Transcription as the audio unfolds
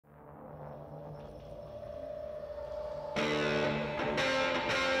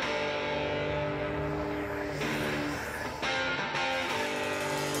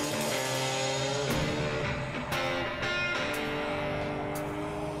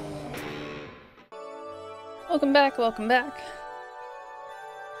Welcome back, welcome back.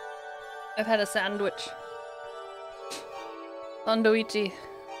 I've had a sandwich. Sandwichi.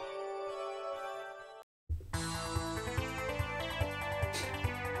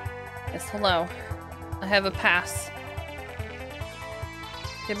 Yes, hello. I have a pass.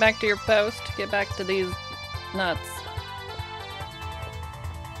 Get back to your post, get back to these nuts.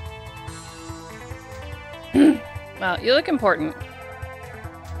 Wow, you look important.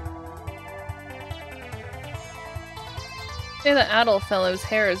 Say that Adel fellow's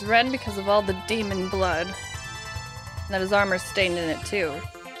hair is red because of all the demon blood. And that his armor's stained in it too.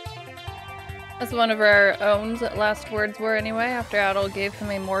 That's one of our own's last words were anyway, after Adel gave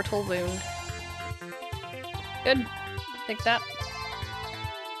him a mortal wound. Good. Take that.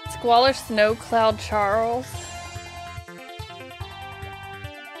 Squalor Snow Cloud Charles.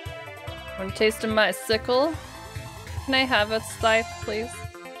 Want to taste of my sickle? Can I have a scythe, please?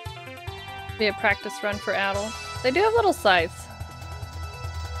 Be a practice run for Adel. They do have little scythes.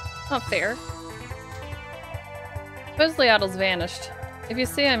 Not fair. Supposedly Adel's vanished. If you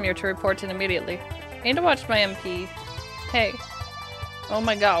see him, you're to report it immediately. I need to watch my MP. Hey. Oh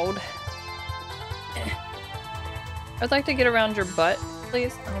my god. I'd like to get around your butt,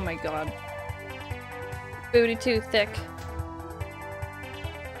 please. Oh my god. Booty too thick.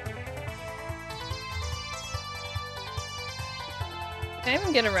 Can I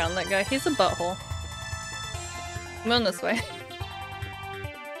even get around that guy? He's a butthole. I'm on this way.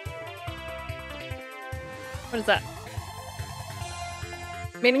 What is that?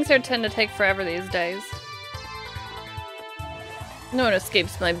 Meetings here tend to take forever these days. No one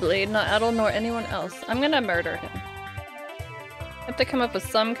escapes my blade, not Adel nor anyone else. I'm gonna murder him. I have to come up with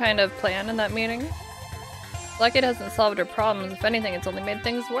some kind of plan in that meeting. Like it hasn't solved her problems. If anything, it's only made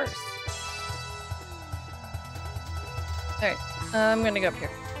things worse. Alright, I'm gonna go up here.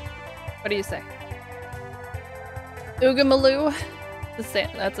 What do you say? Oogamaloo?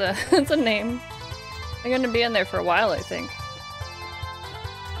 That's a name. I'm gonna be in there for a while, I think.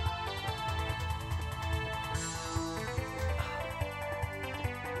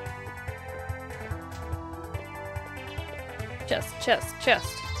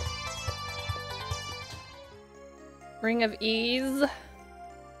 Chest. Ring of Ease.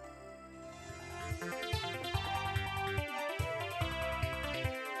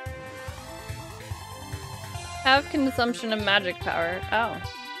 Have consumption of magic power. Oh.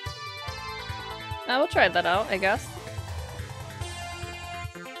 I will try that out, I guess.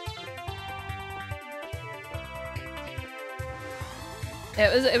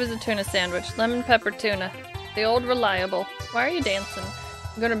 Yeah, it was a tuna sandwich. Lemon pepper tuna. The old reliable. Why are you dancing?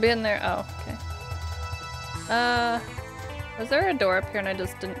 I'm gonna be in there. Oh, okay. Was there a door up here and I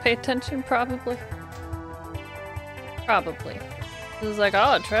just didn't pay attention? Probably. Probably. It was like,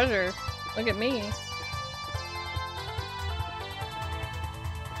 oh, treasure. Look at me.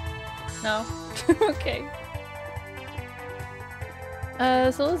 No. Okay.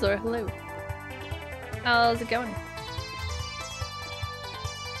 Salazar, hello. How's it going?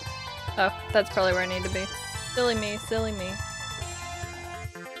 Oh, that's probably where I need to be. Silly me, silly me.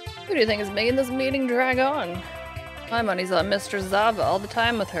 Who do you think is making this meeting drag on? My money's on Mr. Zava all the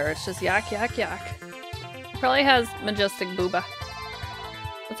time with her. It's just yak. He probably has majestic booba.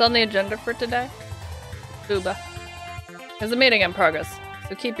 What's on the agenda for today? Booba. There's a meeting in progress.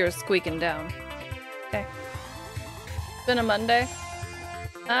 So keep your squeaking down. Okay. It's been a Monday.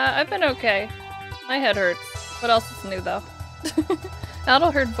 I've been okay. My head hurts. What else is new though?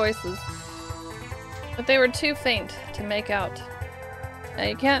 Adel heard voices. But they were too faint to make out. Now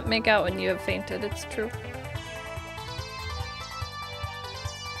you can't make out when you have fainted, it's true.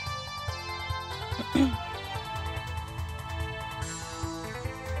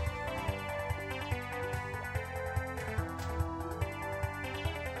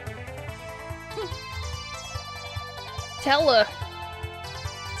 Tella!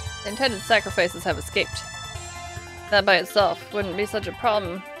 The intended sacrifices have escaped. That by itself wouldn't be such a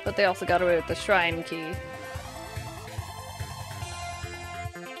problem, but they also got away with the shrine key.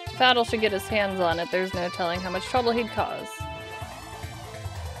 If Adel should get his hands on it, there's no telling how much trouble he'd cause.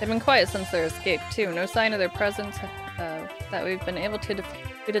 They've been quiet since their escape, too. No sign of their presence that we've been able to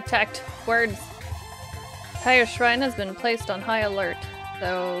detect. Words. Entire shrine has been placed on high alert,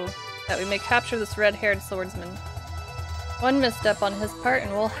 so that we may capture this red-haired swordsman. One misstep on his part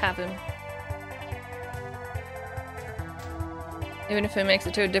and we'll have him. Even if he makes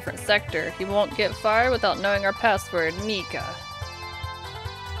it to a different sector, he won't get far without knowing our password, Mika.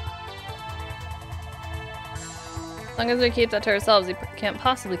 As long as we keep that to ourselves, he can't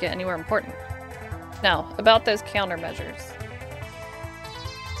possibly get anywhere important. Now, about those countermeasures.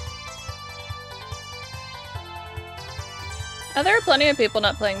 There are plenty of people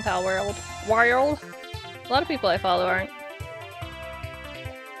not playing Pal World. Wild. A lot of people I follow aren't.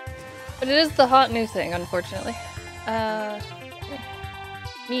 But it is the hot new thing, unfortunately.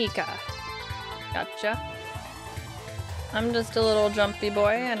 Mika. Gotcha. I'm just a little jumpy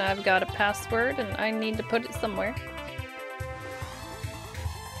boy and I've got a password and I need to put it somewhere.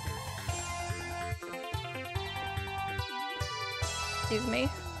 Excuse me.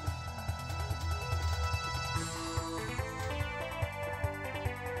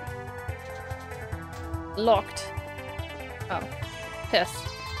 Locked. Oh. Piss.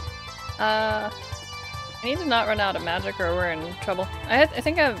 I need to not run out of magic or we're in trouble. I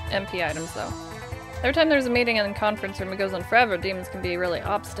think I have MP items though. Every time there's a meeting in the conference room, it goes on forever. Demons can be really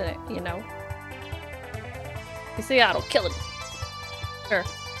obstinate, you know. You see, I'll kill him. Sure.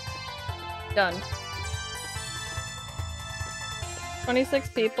 Done. 26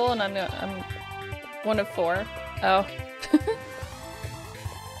 people and I'm one of 4. Oh.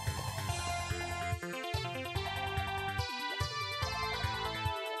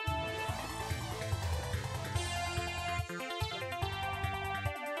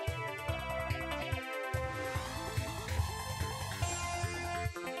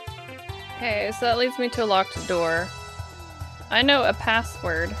 Okay, so that leads me to a locked door. I know a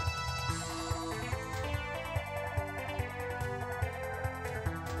password.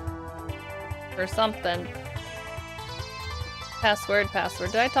 Or something. Password.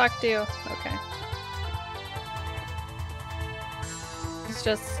 Did I talk to you? Okay. It's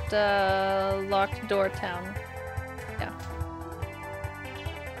just, locked door town. Yeah.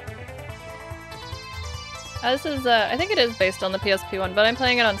 This is, I think it is based on the PSP one, but I'm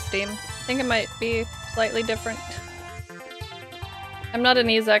playing it on Steam. I think it might be slightly different. I'm not an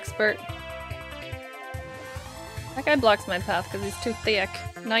ease expert. That guy blocks my path because he's too thick.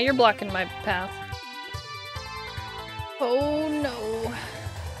 Now you're blocking my path. Oh no.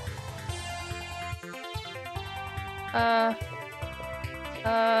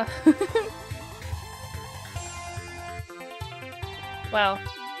 Wow.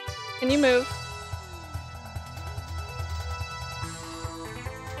 Can you move?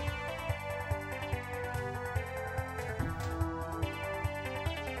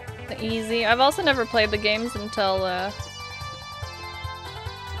 Easy. I've also never played the games until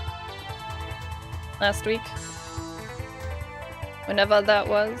last week. Whenever that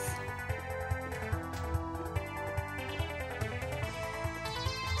was.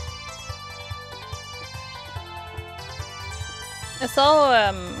 I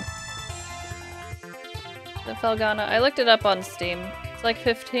saw the Felgana. I looked it up on Steam. It's like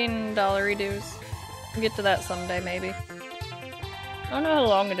 $15 redos. We'll get to that someday maybe. I don't know how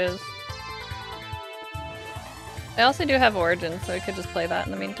long it is. I also do have Origins, so I could just play that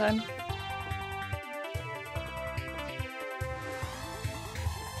in the meantime.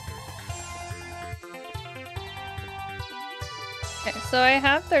 Okay, so I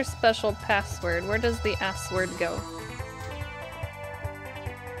have their special password. Where does the ass-word go?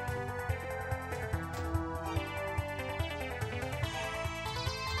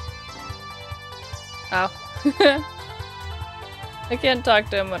 Oh. I can't talk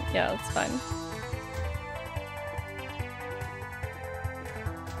to him when- yeah, that's fine.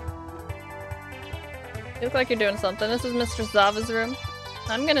 You look like you're doing something. This is Mr. Zava's room.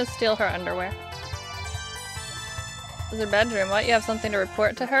 I'm gonna steal her underwear. This is her bedroom. What? You have something to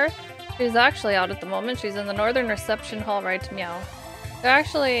report to her? She's actually out at the moment. She's in the northern reception hall right to meow. They're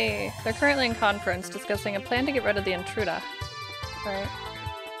currently in conference discussing a plan to get rid of the intruder. Right.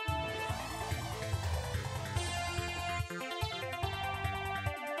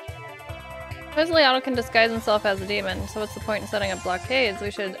 Supposedly Otto can disguise himself as a demon, so what's the point in setting up blockades?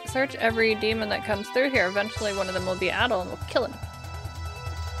 We should search every demon that comes through here. Eventually one of them will be Adol and we'll kill him.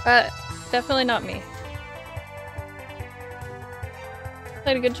 Definitely not me.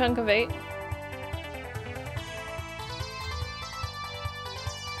 Played a good chunk of 8.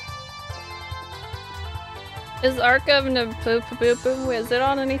 Is Ark of Napoopoo, is it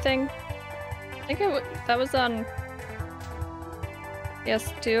on anything? I think that was on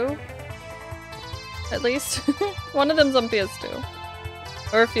PS2? At least. One of them's on PS2.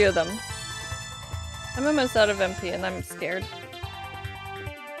 Or a few of them. I'm almost out of MP and I'm scared.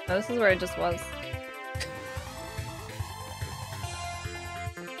 Oh, this is where I just was.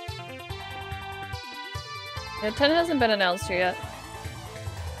 Yeah, 10 hasn't been announced here yet.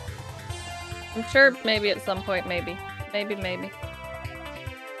 I'm sure maybe at some point, maybe. Maybe.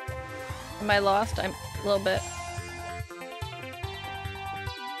 Am I lost? I'm a little bit.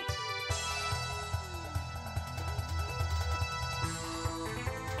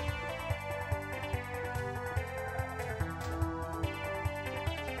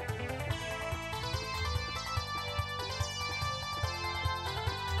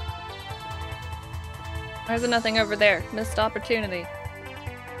 There's nothing over there. Missed opportunity.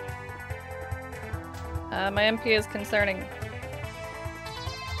 My MP is concerning.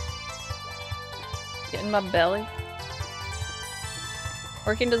 Get in my belly.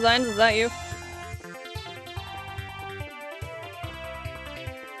 Working Designs, is that you?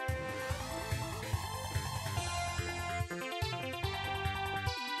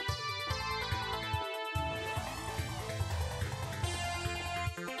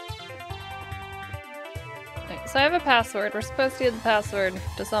 Okay, so I have a password. We're supposed to give the password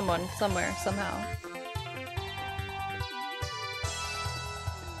to someone, somewhere, somehow.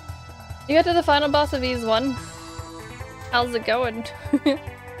 You got to the final boss of Ys 1. How's it going?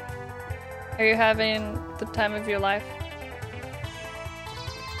 Are you having the time of your life?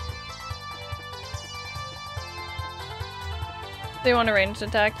 Do you want a ranged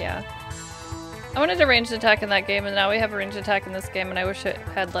attack? Yeah. I wanted a ranged attack in that game, and now we have a ranged attack in this game, and I wish it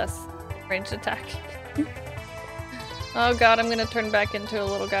had less ranged attack. Oh god, I'm gonna turn back into a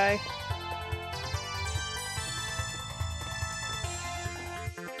little guy.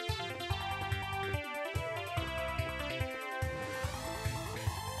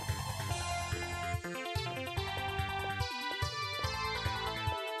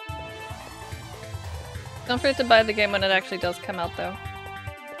 Don't forget to buy the game when it actually does come out, though.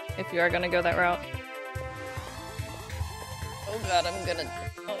 If you are gonna go that route. Oh god, I'm gonna...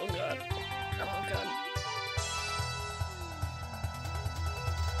 Oh god. Oh god.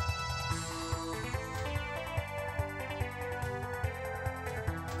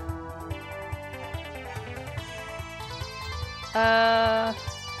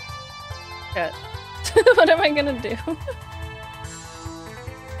 Shit. What am I gonna do?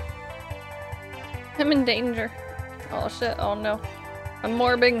 I'm in danger. Oh shit, oh no. I'm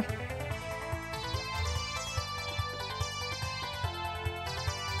morbing.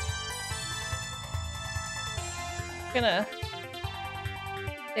 Gonna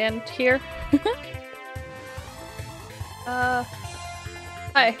stand here. Hi.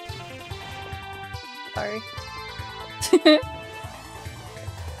 Sorry.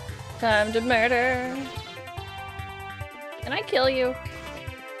 Time to murder. Can I kill you?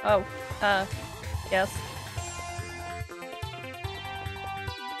 Oh, yes.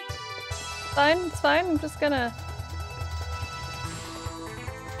 Fine, it's fine. I'm just gonna...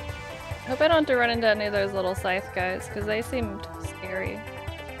 I hope I don't have to run into any of those little scythe guys, because they seemed scary.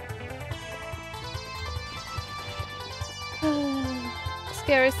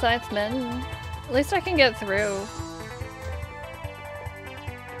 Scary scythe men. At least I can get through.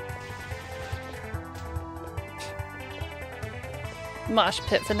 Mosh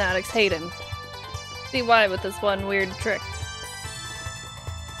pit fanatics hate him. See why with this one weird trick.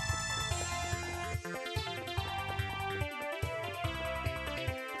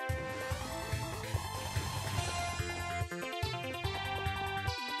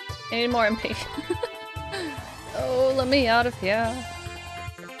 I need more MP. Oh, let me out of here.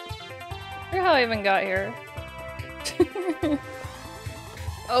 I wonder how I even got here.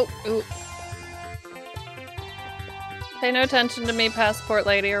 Oh, ooh. Pay no attention to me, passport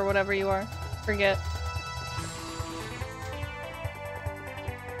lady, or whatever you are. Forget.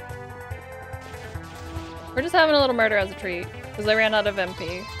 We're just having a little murder as a treat, because I ran out of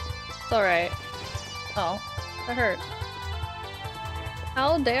MP. It's alright. Oh, that hurt.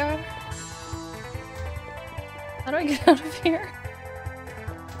 How dare? How do I get out of here?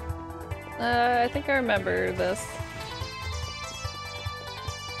 I think I remember this.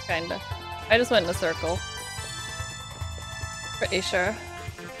 Kinda. I just went in a circle. Pretty sure.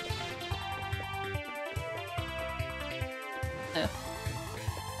 Yeah.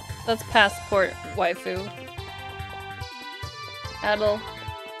 That's passport waifu. Adel,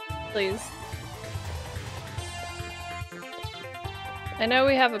 please. I know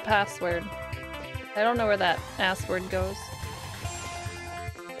we have a password. I don't know where that ass word goes.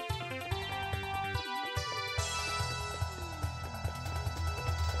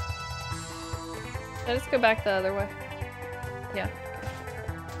 Did I just go back the other way? Yeah.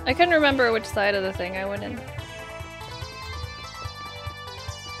 I couldn't remember which side of the thing I went in.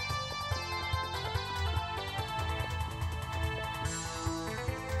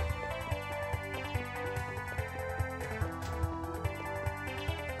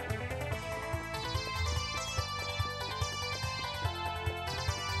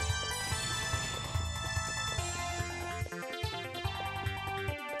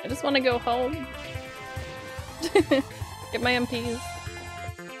 I just want to go home. Get my MPs.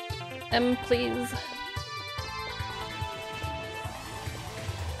 Please.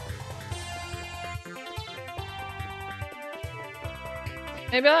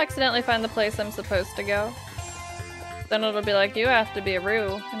 Maybe I'll accidentally find the place I'm supposed to go. Then it'll be like, you have to be a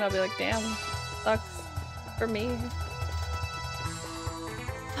Rue. And I'll be like, damn, sucks for me.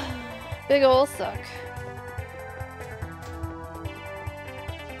 Big ol' suck.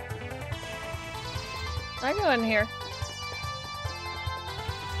 I go in here.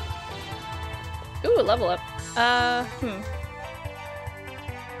 Ooh, level up.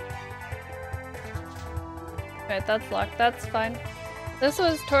 Alright, that's locked. That's fine. This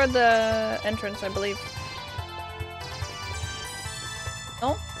was toward the entrance, I believe.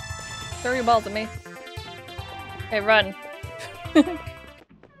 Don't throw your balls at me. Okay, run.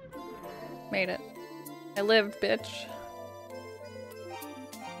 Made it. I lived, bitch.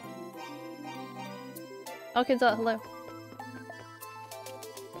 Okay, hello.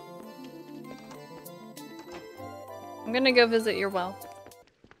 I'm gonna go visit your well.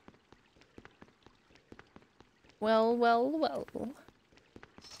 Well, well, well.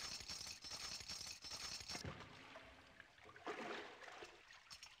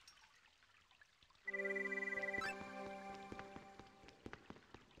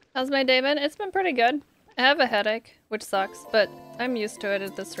 How's my day been? It's been pretty good. I have a headache, which sucks, but I'm used to it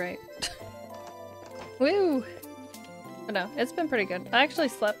at this rate. Woo! But no, it's been pretty good. I actually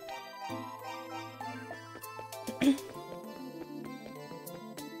slept.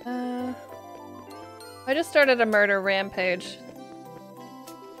 I just started a murder rampage.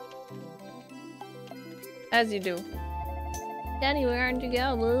 As you do. Daddy, where'd you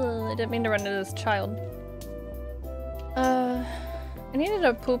go? I didn't mean to run into this child. I needed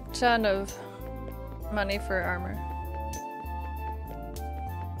a poop ton of money for armor.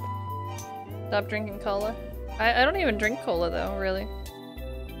 Stop drinking cola. I don't even drink cola though, really.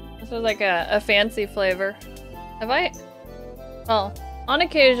 This was like a fancy flavor. Have I? Well, on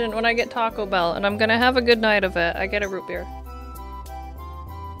occasion when I get Taco Bell and I'm gonna have a good night of it, I get a root beer.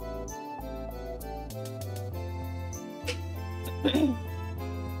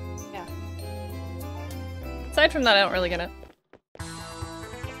 Yeah. Aside from that, I don't really get it.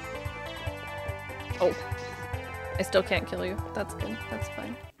 Oh. I still can't kill you. That's good. That's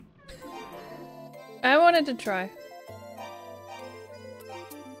fine. I wanted to try.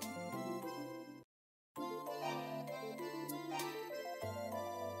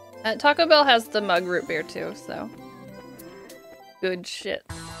 Taco Bell has the mug root beer too, so. Good shit.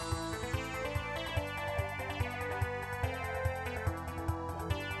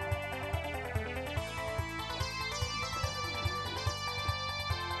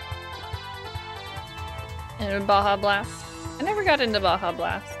 And Baja Blast. I never got into Baja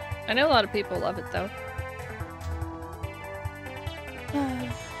Blast. I know a lot of people love it though.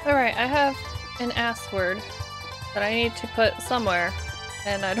 Alright, I have an ass word that I need to put somewhere,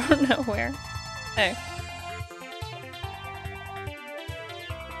 and I don't know where. Hey.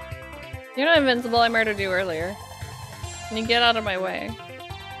 You're not invincible, I murdered you earlier. Can you get out of my way?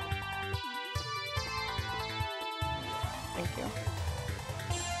 Thank you.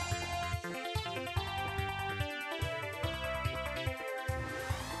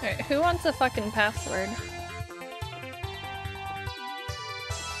 Alright, who wants a fucking password?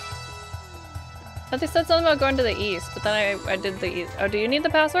 I thought they said something about going to the east, but then I did the east. Oh, do you need the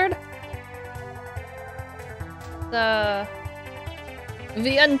password? The...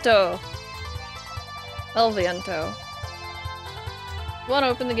 Viento. El Viento. I want to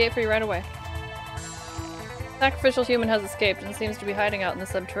open the gate for you right away. Sacrificial human has escaped and seems to be hiding out in the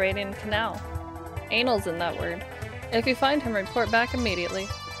subterranean canal. Anal's in that word. If you find him, report back immediately.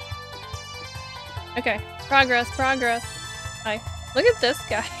 Okay. Progress, progress. Hi. Look at this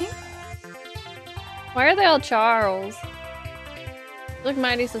guy. Why are they all Charles? Look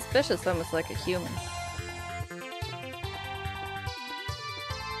mighty suspicious, almost like a human.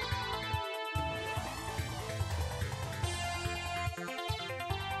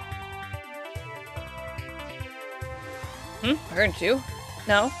 Aren't you?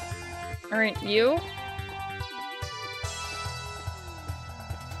 No? Aren't you?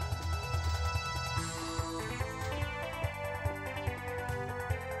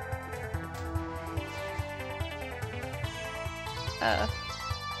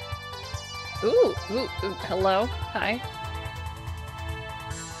 Ooh, hello, hi.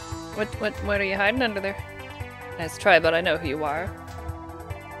 What are you hiding under there? Nice try, but I know who you are.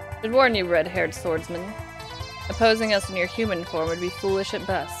 Should warn you, red-haired swordsman. Opposing us in your human form would be foolish at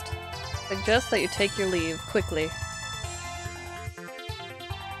best. Suggest that you take your leave, quickly.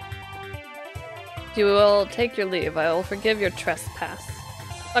 If you will take your leave, I will forgive your trespass.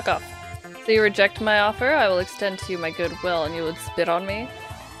 Fuck off. So you reject my offer, I will extend to you my goodwill and you would spit on me?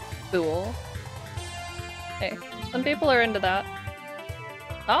 Fool. Hey, some people are into that.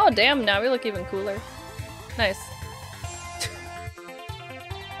 Oh, damn, now we look even cooler. Nice.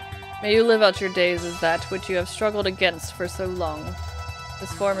 May you live out your days as that which you have struggled against for so long.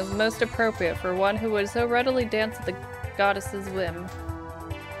 This form is most appropriate for one who would so readily dance at the goddess's whim.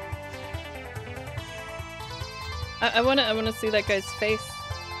 I wanna see that guy's face.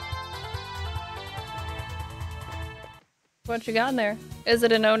 What you got in there? Is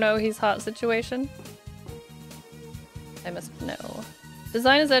it an oh no, he's hot situation? I must know.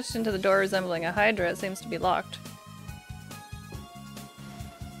 Design is etched into the door resembling a hydra. It seems to be locked.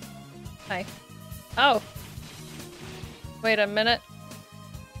 Hi. Oh! Wait a minute.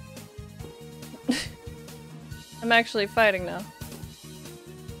 I'm actually fighting now.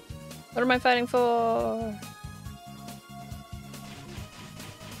 What am I fighting for?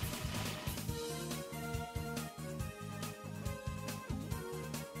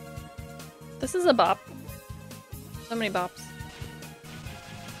 This is a bop. So many bops.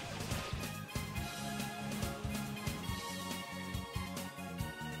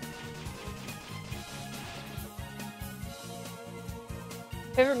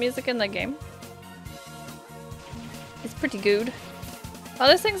 Favorite music in the game? It's pretty good. Oh,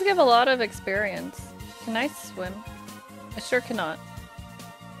 these things give a lot of experience. Can I swim? I sure cannot.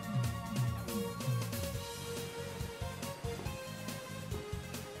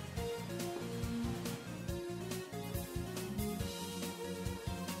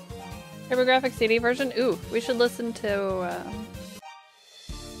 TurboGrafx CD version? Ooh, we should listen to,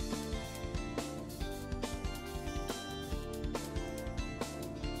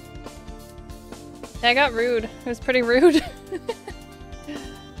 Yeah, I got rude. It was pretty rude.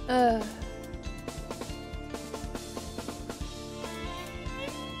 Oh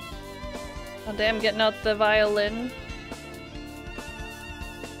damn, getting out the violin.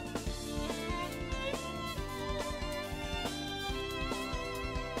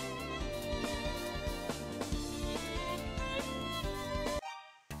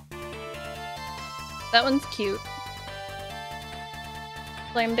 That one's cute.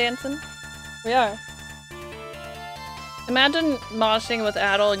 Flame dancing? We are. Imagine moshing with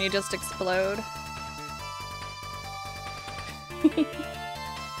Adel and you just explode.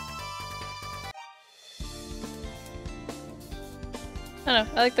 I don't know,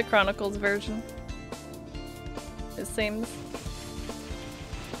 I like the Chronicles version. It seems.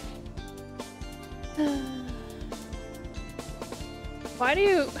 Why do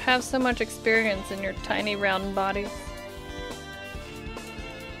you have so much experience in your tiny round body?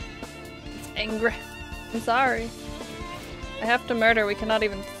 It's angry. I'm sorry. I have to murder, we cannot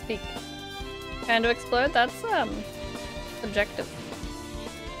even speak. Kind to explode? That's, subjective.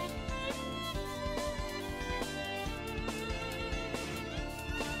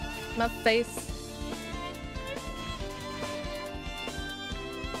 My face.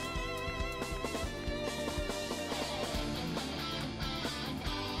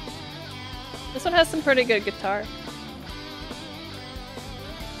 This one has some pretty good guitar.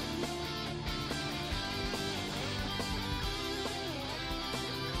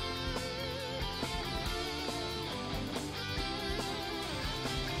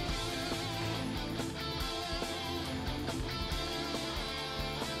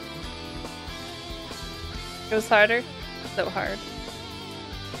 Goes harder? So hard.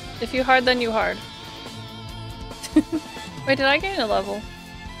 If you hard, then you hard. Wait, did I gain a level?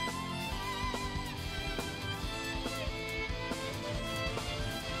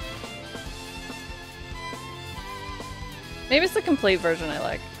 Maybe it's the complete version I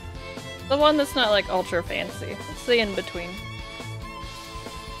like. The one that's not like ultra fancy. It's the in-between.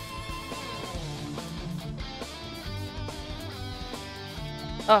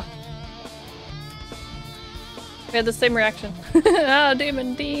 Oh. We had the same reaction. Ah,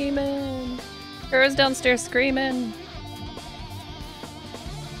 demon, demon! Kura's downstairs screaming.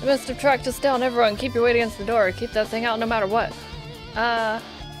 I must have tracked us down, everyone. Keep your weight against the door. Keep that thing out no matter what.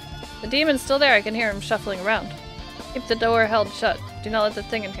 The demon's still there. I can hear him shuffling around. Keep the door held shut. Do not let the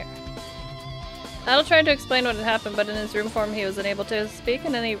thing in here. Adel tried to explain what had happened, but in his room form he was unable to speak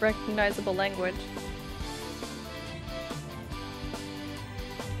in any recognizable language.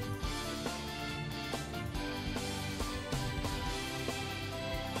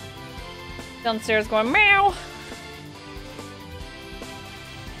 Downstairs going meow!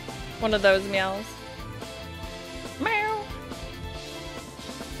 One of those meows. Meow!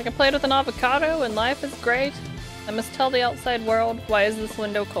 Like I played with an avocado and life is great. I must tell the outside world, why is this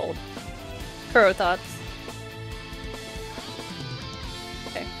window cold? Kuro thoughts.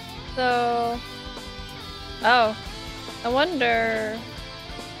 Okay, so... Oh. I wonder...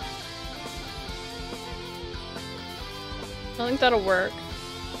 I don't think that'll work.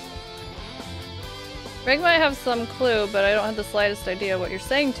 Greg might have some clue, but I don't have the slightest idea what you're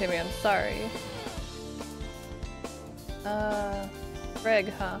saying to me. I'm sorry.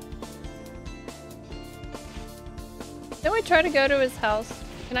 Greg, huh? Can we try to go to his house?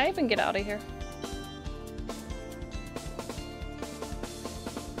 Can I even get out of here?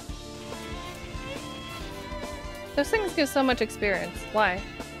 Those things give so much experience. Why?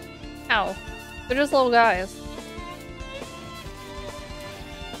 How? They're just little guys.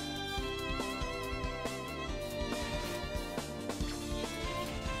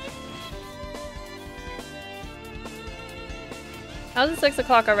 How's it 6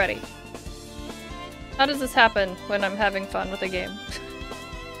 o'clock already? How does this happen when I'm having fun with a game?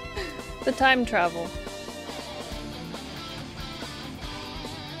 The time travel.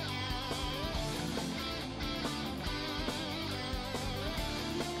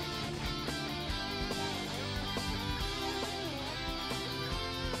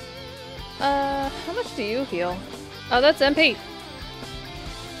 How much do you heal? Oh, that's MP.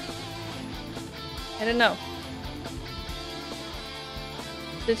 I didn't know.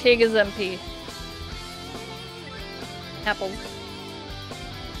 Fatigue is MP. Apples.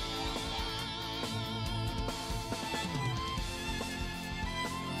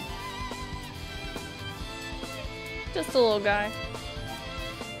 Just a little guy.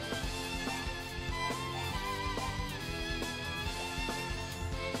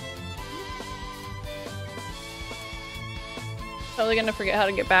 Probably gonna forget how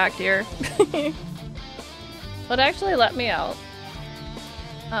to get back here. But actually let me out.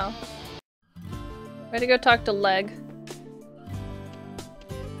 Oh. Way to go talk to Leg.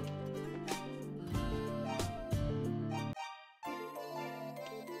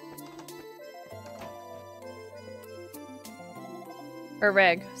 Or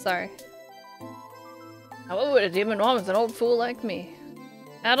Reg, sorry. Now what would a demon want with an old fool like me?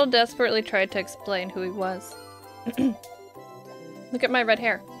 Adel desperately tried to explain who he was. Look at my red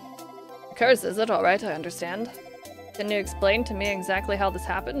hair. A curse, is it? Alright, I understand. Can you explain to me exactly how this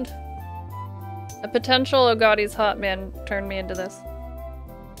happened? A potential Ogati's hot man turned me into this.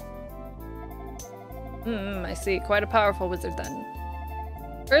 I see. Quite a powerful wizard then.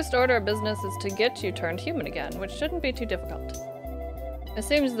 First order of business is to get you turned human again, which shouldn't be too difficult. It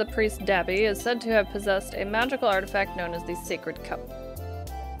seems the priest Dabby is said to have possessed a magical artifact known as the Sacred Cup.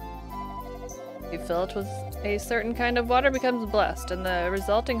 If you fill it with a certain kind of water becomes blessed, and the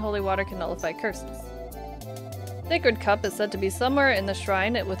resulting holy water can nullify curses. Sacred Cup is said to be somewhere in the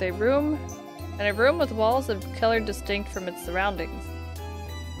shrine with a room with walls of color distinct from its surroundings.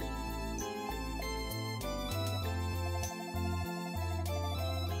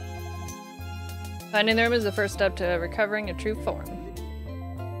 Finding the room is the first step to recovering a true form.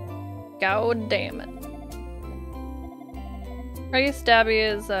 God damn it. Are you Stabby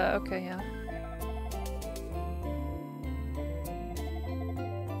is, okay, yeah.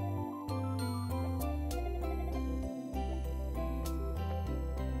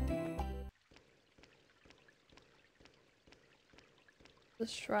 The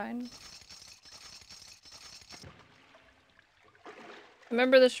shrine.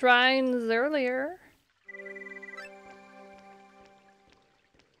 Remember the shrines earlier?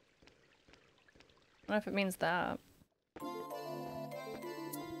 I don't know if it means that.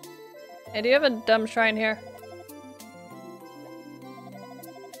 Hey, do you have a dumb shrine here?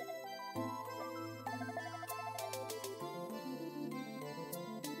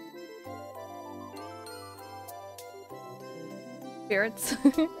 Spirits.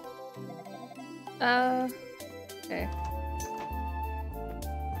 Okay.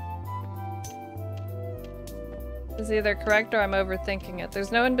 This is either correct or I'm overthinking it.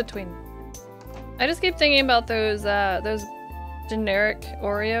 There's no in between. I just keep thinking about those generic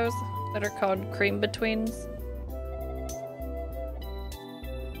Oreos that are called cream betweens.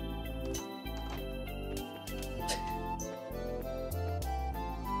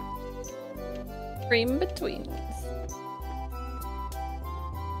 Cream betweens.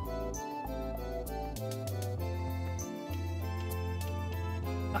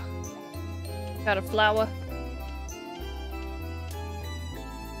 Got a flower.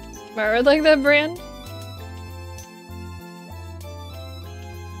 I would like that brand.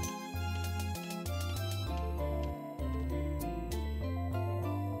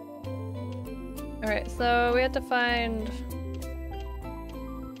 Alright, so we have to find...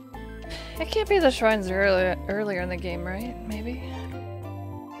 It can't be the shrines earlier in the game, right? Maybe?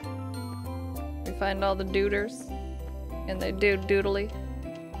 We find all the duders. And they do doodly.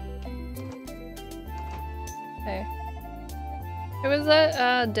 Hey. Who was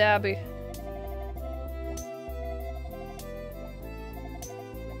that? Dabby.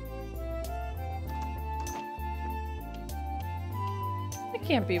 It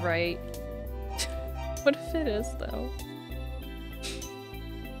can't be right. What if it is, though?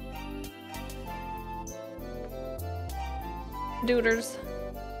 Duders.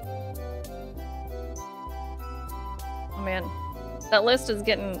 Oh man, that list is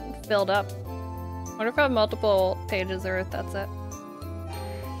getting filled up. What if I have multiple pages or if that's it?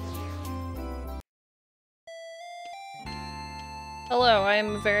 Hello, I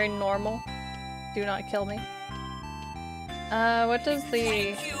am very normal. Do not kill me. What does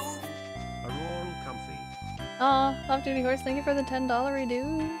the... Auroral comfy. Aw, off-duty horse, thank you for the $10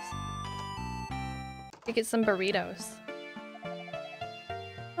 reduce. You get some burritos.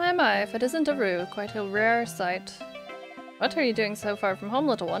 My, if it isn't a rue, quite a rare sight. What are you doing so far from home,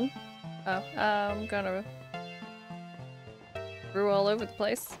 little one? Oh, I'm gonna... rue all over the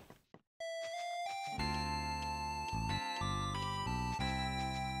place.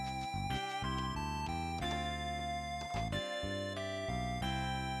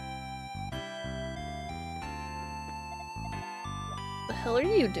 The hell are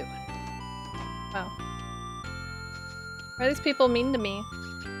you doing? Wow. Why are these people mean to me?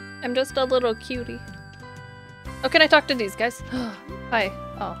 I'm just a little cutie. Oh, can I talk to these guys? Hi.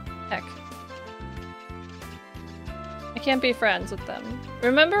 Oh, heck. I can't be friends with them.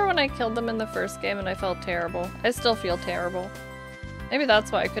 Remember when I killed them in the first game and I felt terrible? I still feel terrible. Maybe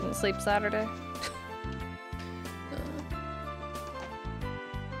that's why I couldn't sleep Saturday.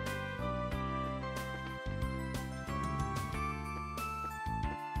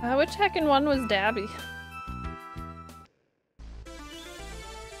 Which heckin' one was Dabby?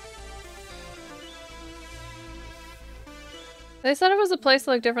 They said it was a place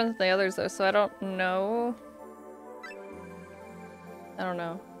that looked different than the others though, so I don't know. I don't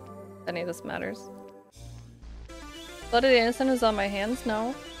know if any of this matters. Blood of the Innocent is on my hands?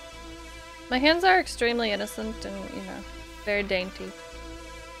 No. My hands are extremely innocent and, you know, very dainty.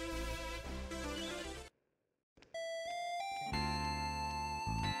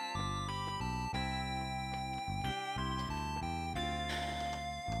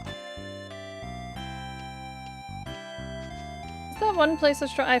 That one place,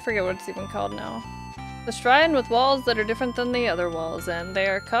 I forget what it's even called now. The shrine with walls that are different than the other walls, and they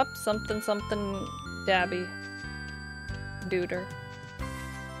are cups something something dabby. Duder.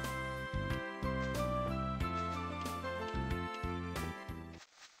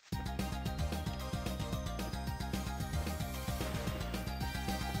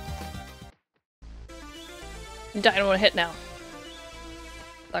 You don't want to hit now.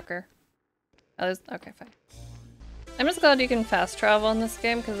 Sucker. Oh, there's, okay, fine. I'm just glad you can fast travel in this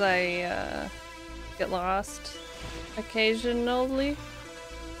game because I get lost occasionally.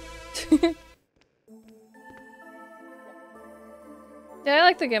 Yeah, I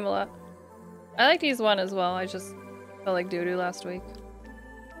like the game a lot. I liked Ease 1 as well, I just felt like doo-doo last week.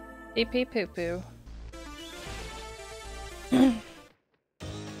 Pee-pee poo-poo.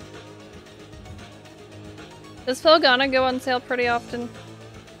 Does Felgana go on sale pretty often?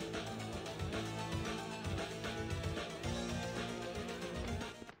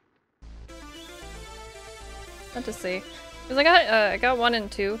 Not to see. Because I got 1 and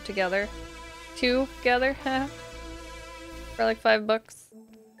 2 together. Together, for like $5.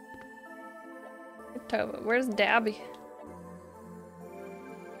 Where's Dabby?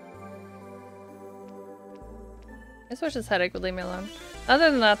 I just wish this headache would leave me alone.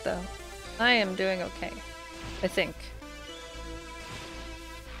 Other than that though, I am doing okay. I think.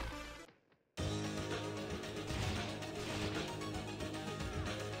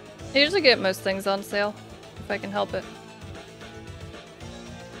 I usually get most things on sale, if I can help it.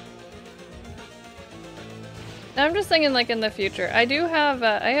 Now I'm just thinking like in the future. I do have,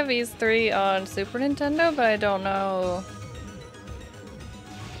 I have Ys 3 on Super Nintendo, but I don't know.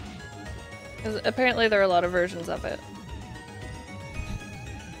 Because apparently there are a lot of versions of it.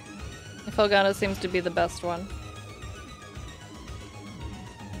 Felgana seems to be the best one.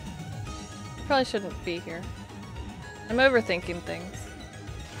 Probably shouldn't be here. I'm overthinking things.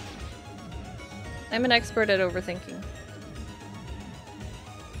 I'm an expert at overthinking.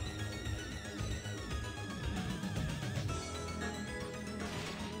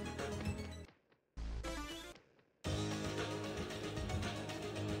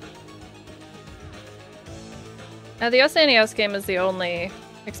 Now the SNES game is the only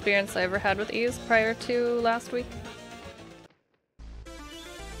experience I ever had with Ys prior to last week.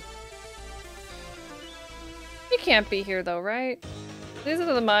 You can't be here though, right? These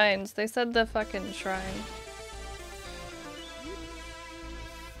are the mines. They said the fucking shrine.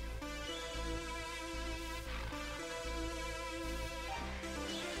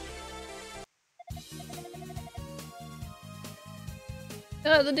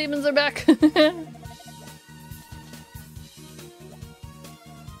 Oh, the demons are back.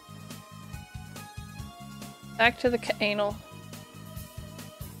 Back to the anal.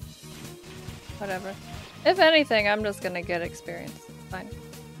 Whatever. If anything, I'm just gonna get experience. Fine.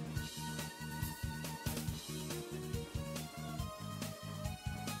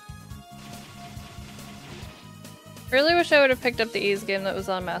 I really wish I would have picked up the Ease game that was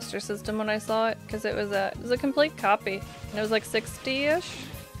on Master System when I saw it, because it was a complete copy. And it was like 60-ish?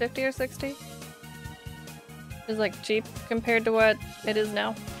 50 or 60? It was like cheap compared to what it is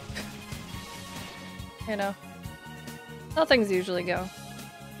now. You know. How things usually go.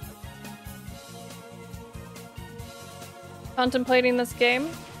 Contemplating this game?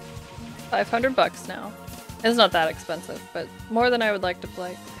 500 bucks now. It's not that expensive, but more than I would like to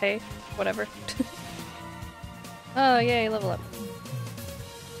pay. Whatever. Oh, yay, level up.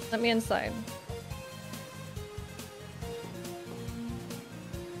 Let me inside.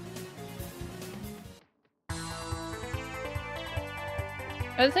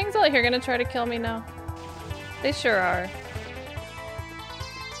 Are the things out here gonna try to kill me now? They sure are.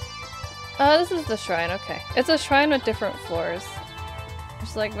 Oh, this is the shrine, okay. It's a shrine with different floors.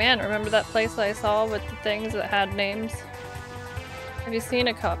 Just like, man, remember that place I saw with the things that had names? Have you seen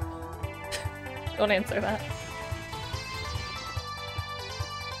a cup? Don't answer that.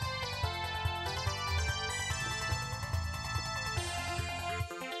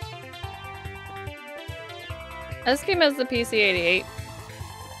 This game has the PC-88,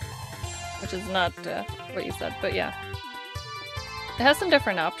 which is not what you said, but yeah. It has some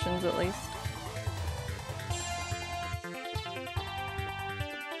different options at least.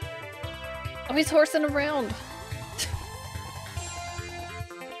 Oh, he's horsing around!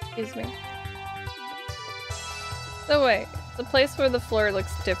 Excuse me. So wait, the place where the floor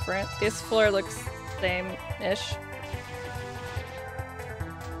looks different. This floor looks same-ish.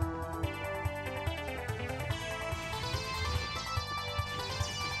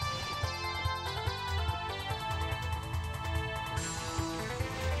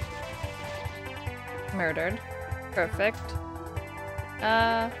 Murdered. Perfect.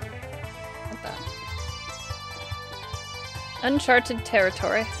 What's that? Uncharted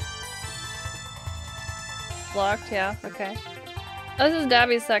territory. Blocked, yeah, okay. Oh, this is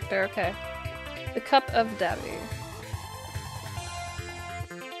Dabby's sector, okay. The Cup of Dabby.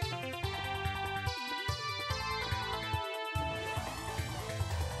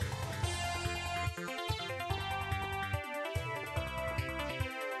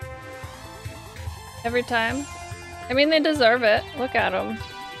 Every time. I mean, they deserve it. Look at them.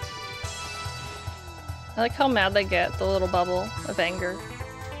 I like how mad they get, the little bubble of anger.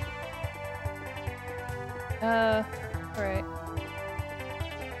 Alright.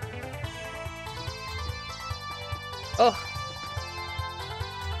 Oh.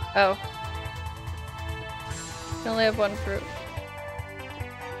 Oh. You only have one fruit.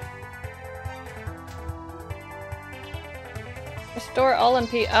 Restore all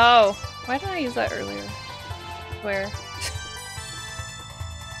MP. Oh. Why did I use that earlier? Where?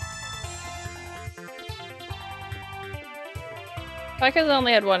 Why? Because I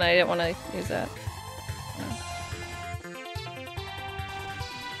only had one, I didn't want to use that. No.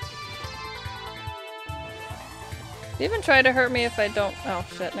 Do you even try to hurt me if I don't— oh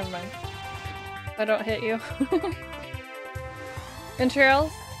shit, never mind. If I don't hit you.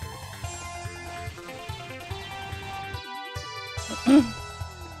 Entrails?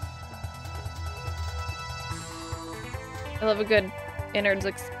 I love a good innards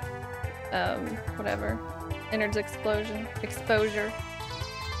whatever. Innards explosion. Exposure.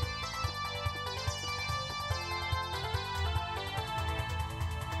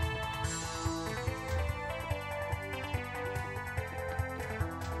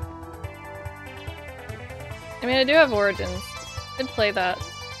 I mean, I do have Origins. I'd play that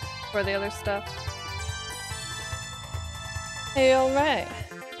for the other stuff. Hey, alright.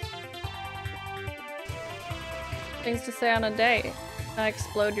 Things to say on a day. I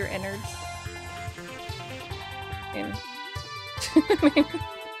explode your innards. I mean,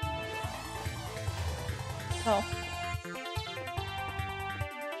 oh.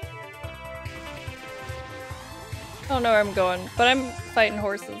 I don't know where I'm going, but I'm fighting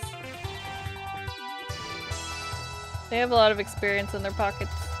horses. They have a lot of experience in their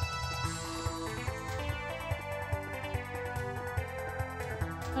pockets.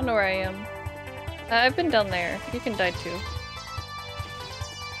 I don't know where I am. I've been down there. You can die too.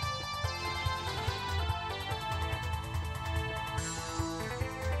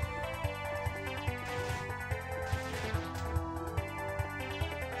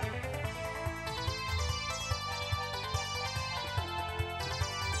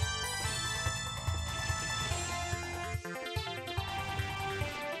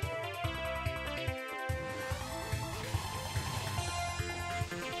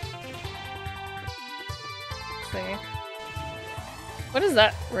 see. What does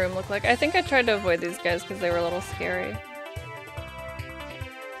that room look like? I think I tried to avoid these guys because they were a little scary.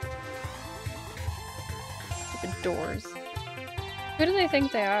 Stupid doors. Who do they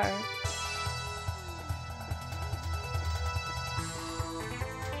think they are?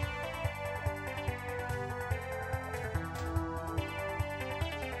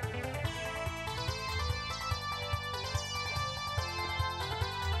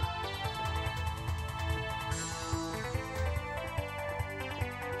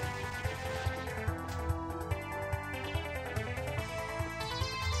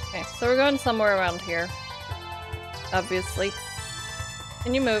 Okay, so we're going somewhere around here. Obviously.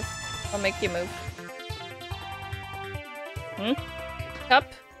 Can you move? I'll make you move. Hmm?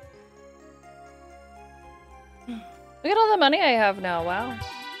 Cup? Look at all the money I have now, wow.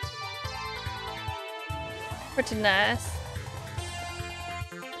 Pretty nice.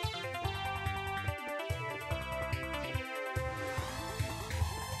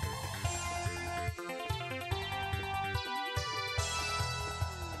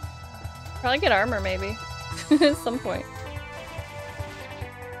 Probably get armor, maybe. At some point.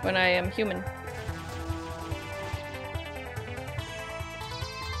 When I am human.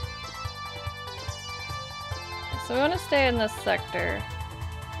 So we want to stay in this sector.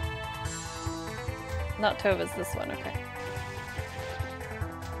 Not Tova's, this one, okay.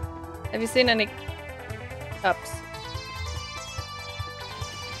 Have you seen any cups?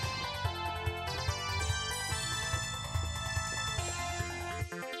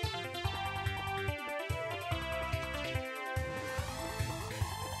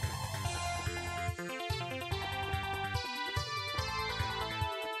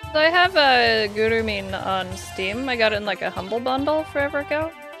 So I have a Gurumin on Steam. I got it in like a Humble Bundle forever ago.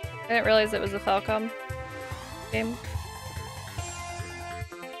 I didn't realize it was a Falcom game.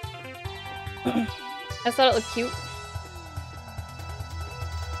 I thought it looked cute.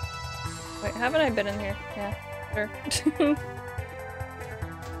 Wait, haven't I been in here? Yeah, sure.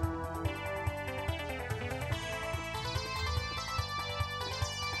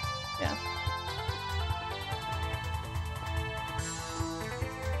 Yeah.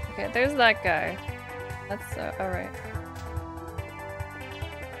 Okay, there's that guy. That's alright.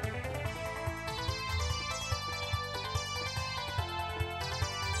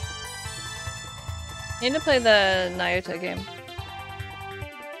 Need to play the Nyota game.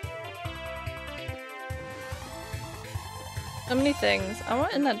 So many things. I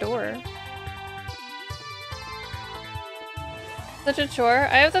want in that door. Such a chore.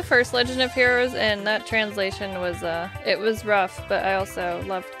 I have the first Legend of Heroes and that translation was, it was rough, but I also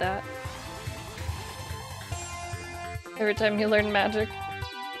loved that. Every time you learn magic.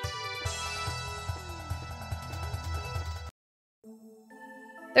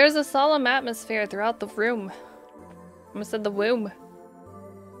 There's a solemn atmosphere throughout the room. I almost said the womb.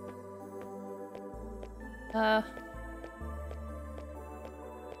 Cup.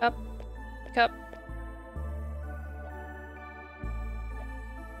 Cup.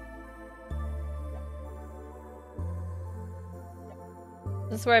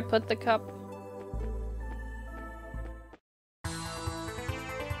 This is where I put the cup.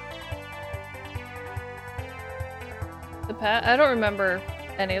 The pat? I don't remember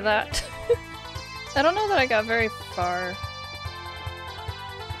any of that. I don't know that I got very far.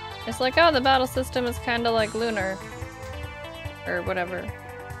 It's like, oh, the battle system is kind of like Lunar. Or whatever.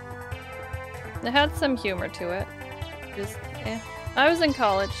 It had some humor to it. Just, eh. I was in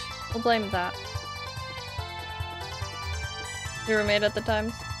college. We'll blame that. Your roommate at the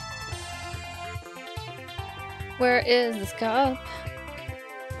times. Where is this cup?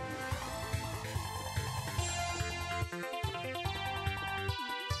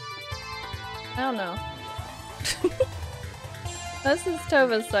 I don't know. This is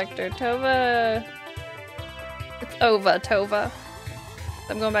Tova's sector. Tova... It's Tova.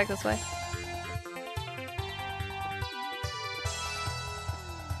 I'm going back this way.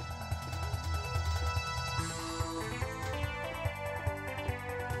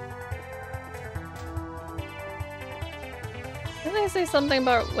 Didn't they say something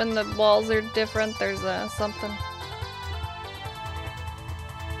about when the walls are different, there's something?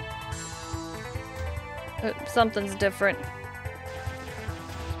 Something's different.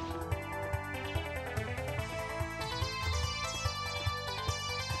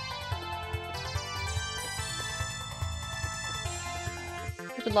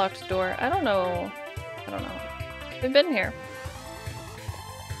 Stupid locked door. I don't know. We've been here.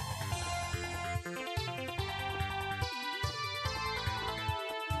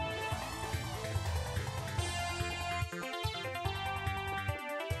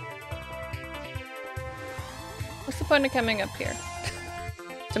 What's the point of coming up here?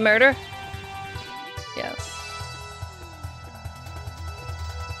 To murder? Yes.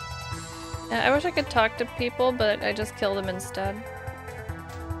 Yeah, I wish I could talk to people, but I just kill them instead.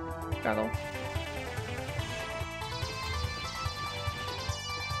 Struggle.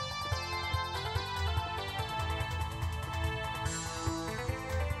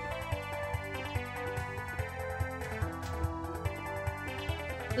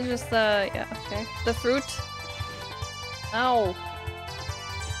 This is just the, yeah, okay. The fruit. Ow.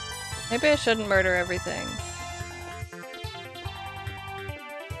 Maybe I shouldn't murder everything.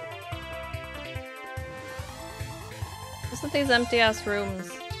 What's with these empty ass rooms?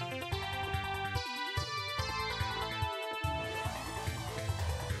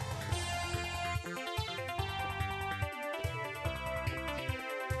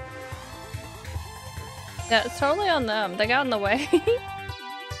 Yeah, it's totally on them. They got in the way.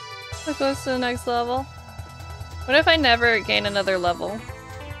 So close to the next level. What if I never gain another level?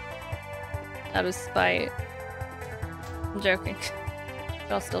 Out of spite. I'm joking.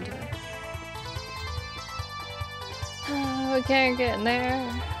 But I'll still do it. Oh, we can't get in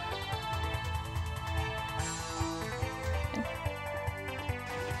there.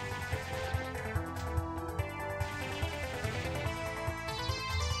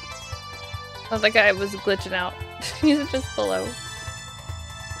 Oh, the guy was glitching out. He's just below.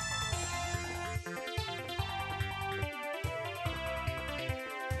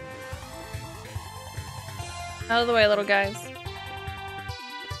 Out of the way, little guys.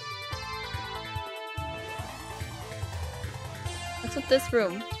 What's with this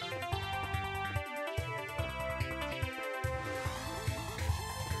room?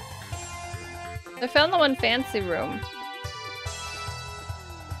 I found the one fancy room.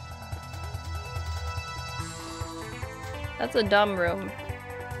 That's a dumb room.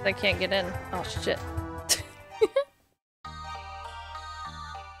 I can't get in. Oh shit.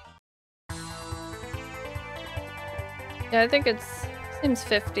 Yeah, I think it's seems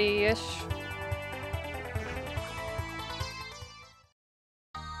 50-ish.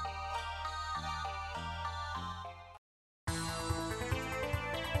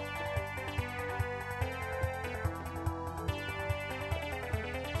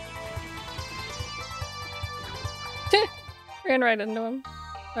 Ran right into him.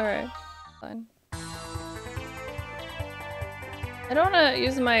 Alright, fine. I don't want to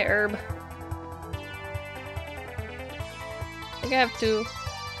use my herb. I think I have to.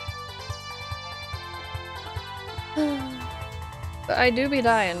 But I do be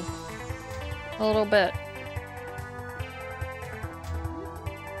dying. A little bit.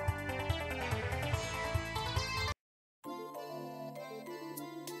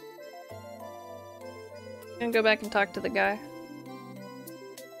 I'm gonna go back and talk to the guy.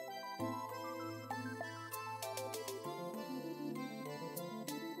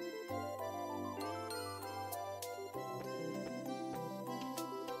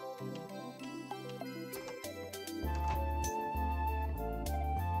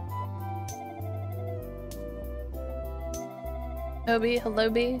 Obi, hello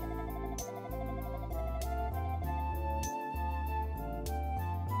B.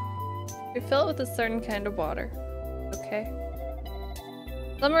 We fill it with a certain kind of water. Okay.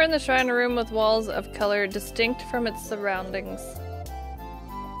 Somewhere in the shrine room with walls of color distinct from its surroundings.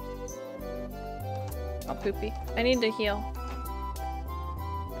 Oh, poopy. I need to heal.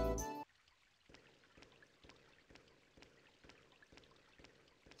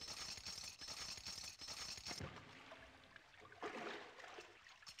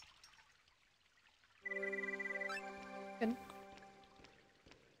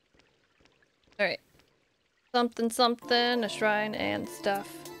 Alright. Something something, a shrine and stuff.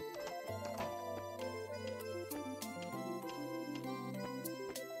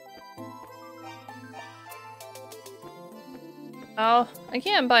 Oh, I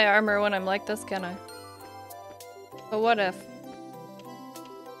can't buy armor when I'm like this, can I? But what if?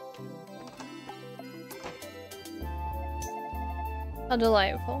 How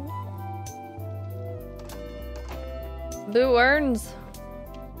delightful. Boo earns.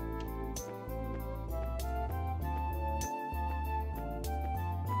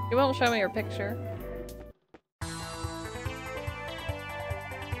 You won't show me your picture.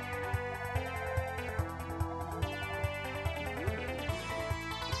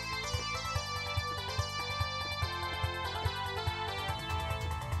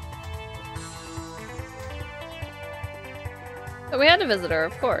 But we had a visitor,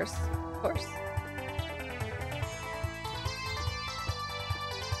 of course. Of course.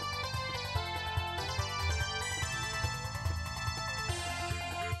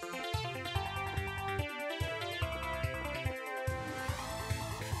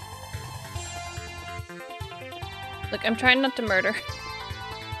 Look, I'm trying not to murder.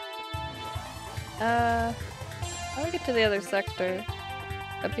 How do we get to the other sector?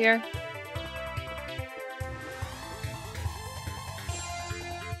 Up here?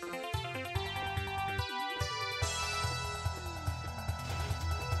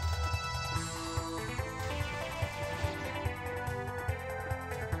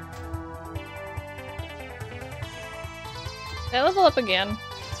 Did I level up again?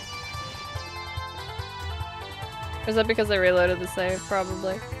 Or is that because I reloaded the save?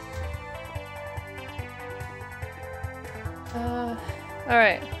 Probably.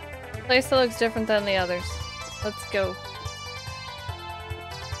 Alright. Place that looks different than the others. Let's go.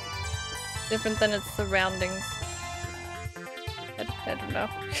 Different than its surroundings. I don't know.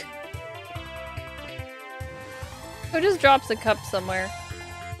 Who just drops a cup somewhere?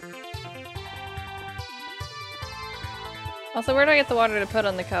 Also, where do I get the water to put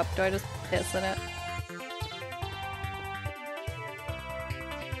on the cup? Do I just piss in it?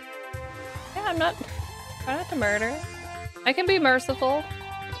 Yeah, I'm not trying not to murder. I can be merciful,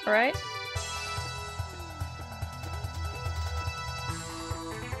 alright?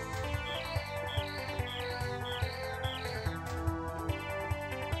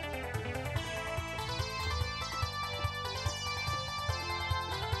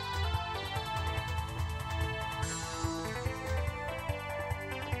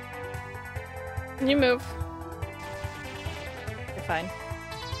 Can you move? You're fine.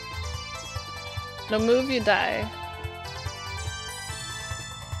 No move, you die.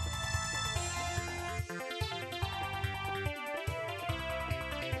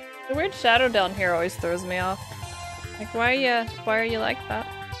 The weird shadow down here always throws me off. Like, why are you like that?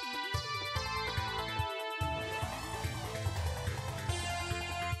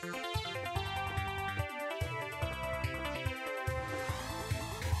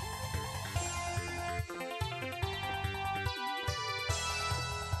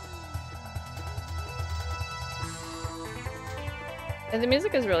 And the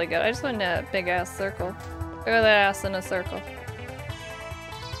music is really good. I just went in a big ass circle. Look at that ass in a circle.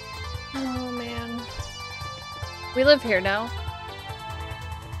 Oh man. We live here now.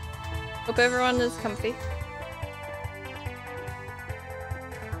 Hope everyone is comfy.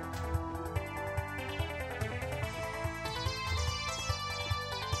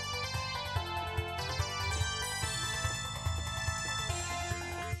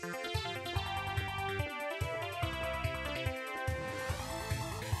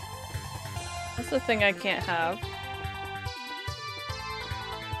 That's the thing I can't have.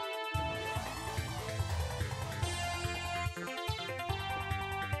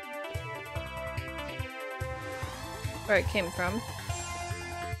 Where it came from.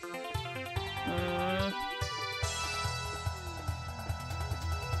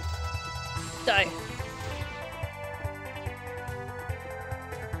 Die.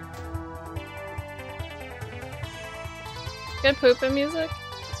 Good pooping music.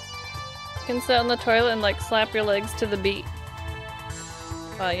 You can sit on the toilet and like slap your legs to the beat.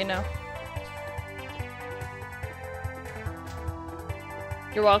 Well, you know.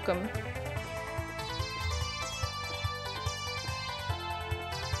 You're welcome.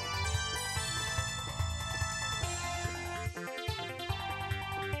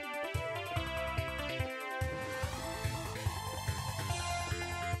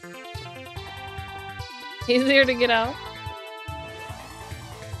 Easier to get out.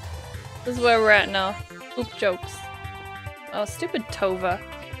 This is where we're at now. Poop jokes. Oh, stupid Tova.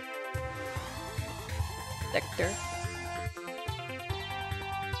 Sector.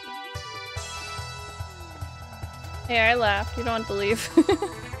 Hey, I laughed. You don't want to leave.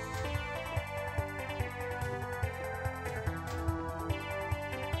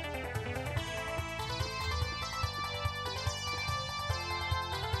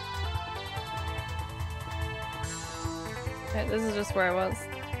 Okay, this is just where I was.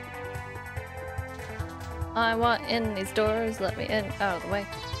 I want in these doors, let me in, out of the way.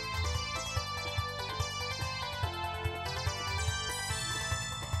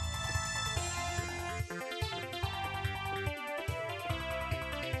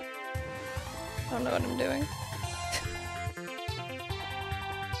 I don't know what I'm doing.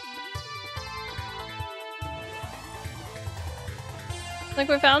 Like,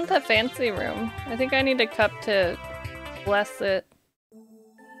 we found that fancy room. I think I need a cup to bless it.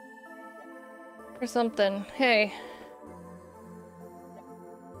 Or something. Hey.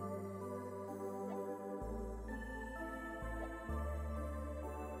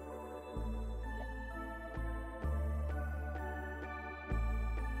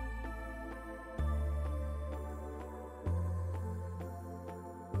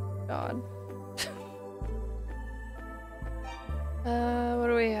 God. What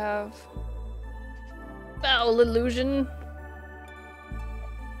do we have? Foul illusion.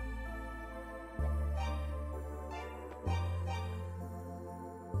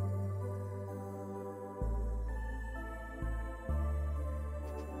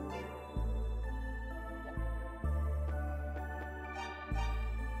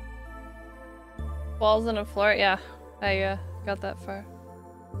 Walls and a floor? Yeah, I got that far.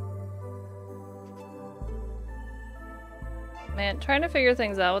 Man, trying to figure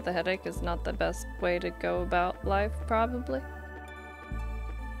things out with a headache is not the best way to go about life, probably.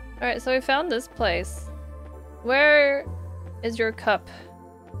 Alright, so we found this place. Where is your cup?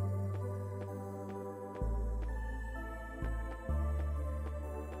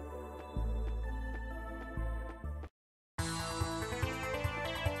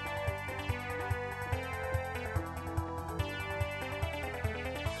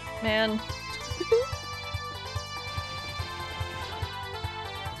 Man.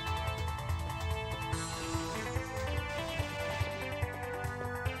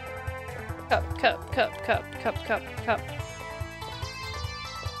 Cup.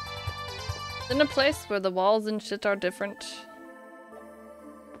 In a place where the walls and shit are different.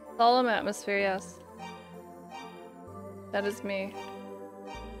 Solemn atmosphere, yes. That is me.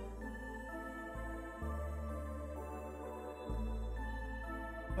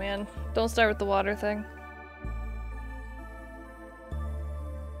 Man, don't start with the water thing.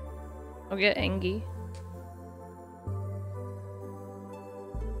 I'll get angry.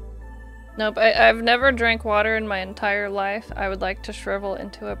 Nope, I've never drank water in my entire life. I would like to shrivel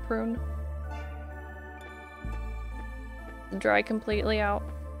into a prune. Dry completely out.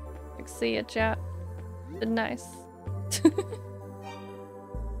 Like, see ya, chat. Been nice.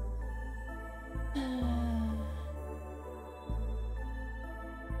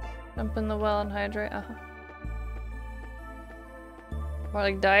 Jump in the well and hydrate, More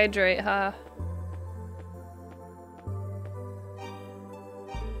like dehydrate, huh?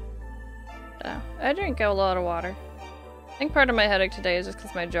 Yeah, I drink a lot of water. I think part of my headache today is just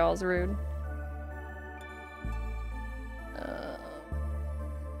because my jaw's rude.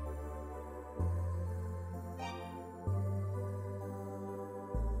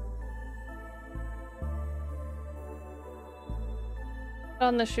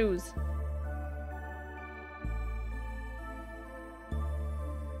 On the shoes.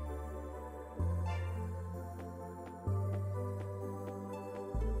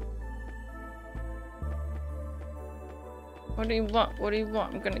 What do you want? What do you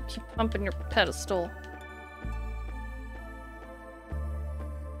want? I'm gonna keep pumping your pedestal.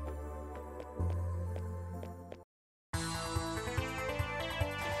 I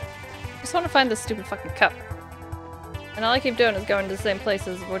just want to find this stupid fucking cup. And all I keep doing is going to the same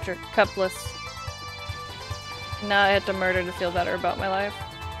places which are cupless. Now I have to murder to feel better about my life.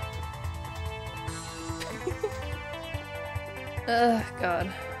 Ugh,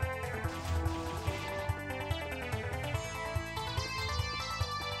 God.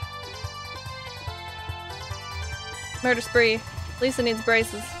 Murder spree. Lisa needs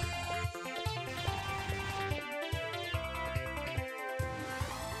braces.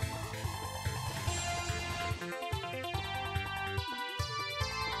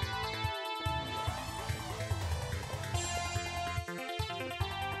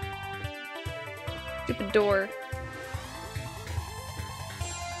 Stupid door.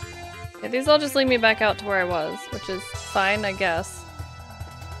 Yeah, these all just lead me back out to where I was, which is fine, I guess.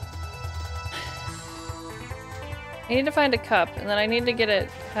 I need to find a cup, and then I need to get it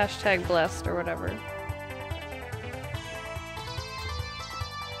hashtag blessed or whatever.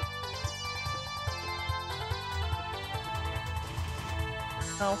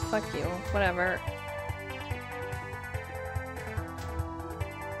 Oh, fuck you. Whatever.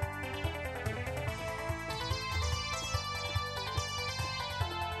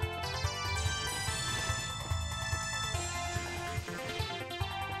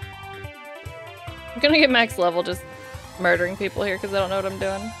 I'm gonna get max level just murdering people here because I don't know what I'm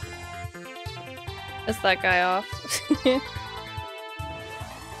doing. Piss that guy off.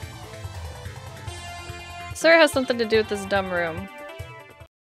 Sir has something to do with this dumb room.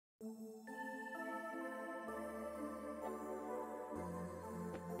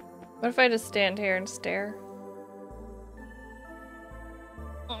 What if I just stand here and stare?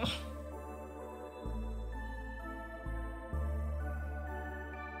 Ugh.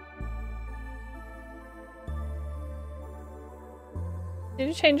 Did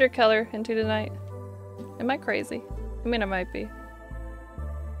you change your color into tonight? Am I crazy? I mean, I might be.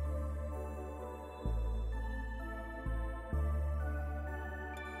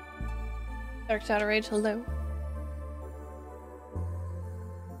 Dark Shadow Rage, hello.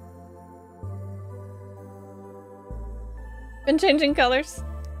 Been changing colors?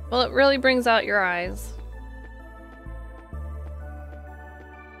 Well, it really brings out your eyes.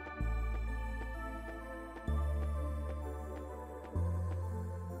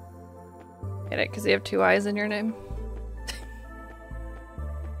 Get it? Because you have 2 eyes in your name?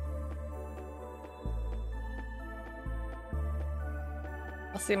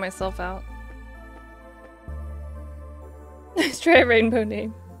 I'll see myself out. Nice try, rainbow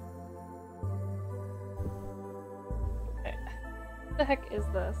name. Okay. What the heck is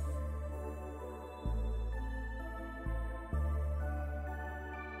this?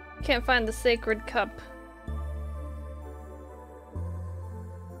 Can't find the sacred cup.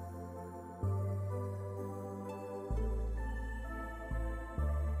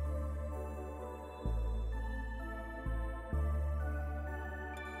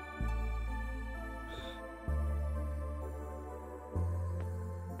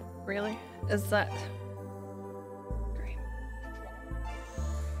 Really? Is that green?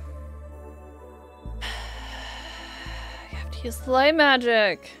 You have to use light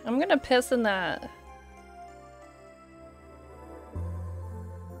magic. I'm gonna piss in that.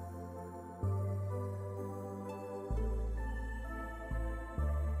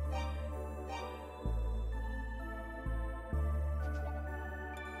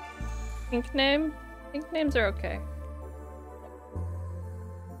 Pink name? Pink names are okay.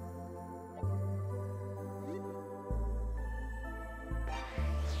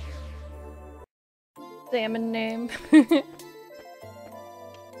 Salmon name.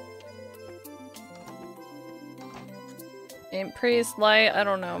 Name priest, light, I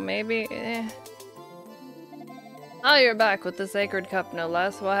don't know, maybe. Oh, you're back with the sacred cup, no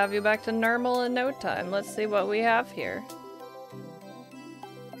less. We'll have you back to normal in no time. Let's see what we have here.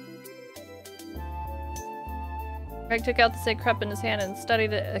 Greg took out the sacred cup in his hand and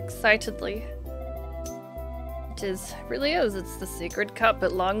studied it excitedly. Really is. It's the sacred cup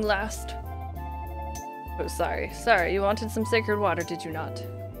at long last. Oh, sorry. Sorry, you wanted some sacred water, did you not?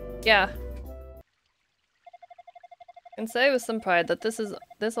 Yeah. I can say with some pride that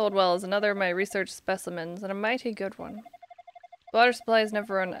this old well is another of my research specimens, and a mighty good one. The water supply has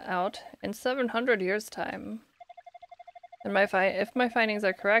never run out in 700 years' time. And if my findings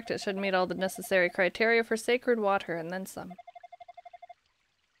are correct, it should meet all the necessary criteria for sacred water, and then some.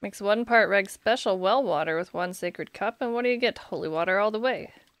 Mix 1 part reg special well water with 1 sacred cup, and what do you get? Holy water all the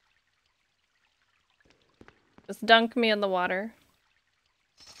way. Just dunk me in the water.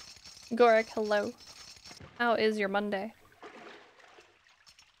 Gorik, hello. How is your Monday?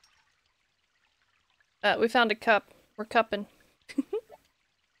 We found a cup. We're cupping.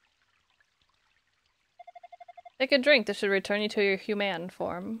 Take a drink. This should return you to your human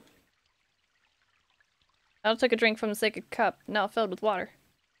form. I took a drink from the sacred cup, now filled with water.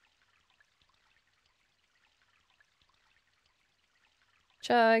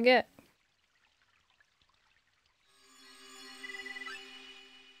 Chug it.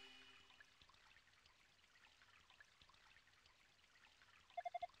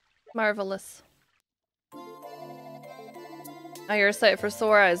 Marvelous. Now you're a sight for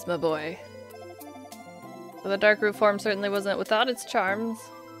sore eyes, my boy. So the dark root form certainly wasn't without its charms.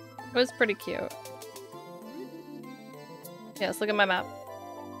 It was pretty cute. Yes, look at my map.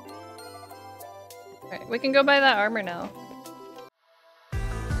 Alright, we can go buy that armor now.